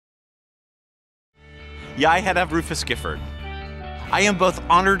Jeg heter Rufus Gifford. I am both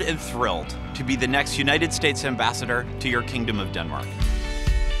honored and thrilled to be the next United States ambassador to your Kingdom of Denmark.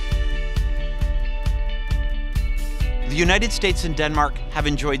 The United States and Denmark have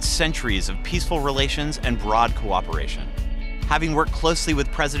enjoyed centuries of peaceful relations and broad cooperation. Having worked closely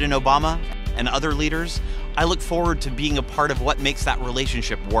with President Obama and other leaders, I look forward to being a part of what makes that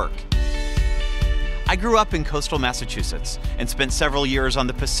relationship work. I grew up in coastal Massachusetts and spent several years on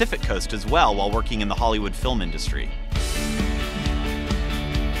the Pacific coast as well while working in the Hollywood film industry.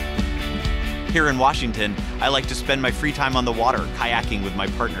 Here in Washington, I like to spend my free time on the water, kayaking with my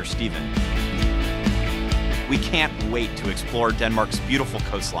partner, Stephen. We can't wait to explore Denmark's beautiful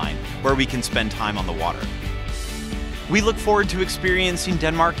coastline, where we can spend time on the water. We look forward to experiencing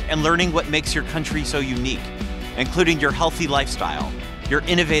Denmark and learning what makes your country so unique, including your healthy lifestyle, your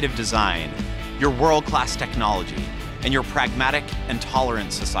innovative design, your world-class technology, and your pragmatic and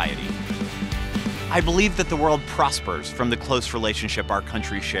tolerant society. I believe that the world prospers from the close relationship our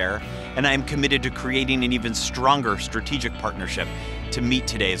countries share, and I am committed to creating an even stronger strategic partnership to meet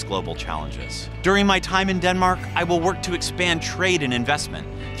today's global challenges. During my time in Denmark, I will work to expand trade and investment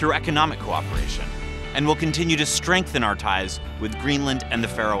through economic cooperation, and will continue to strengthen our ties with Greenland and the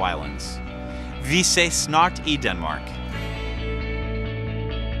Faroe Islands. Vi ses snart I Denmark.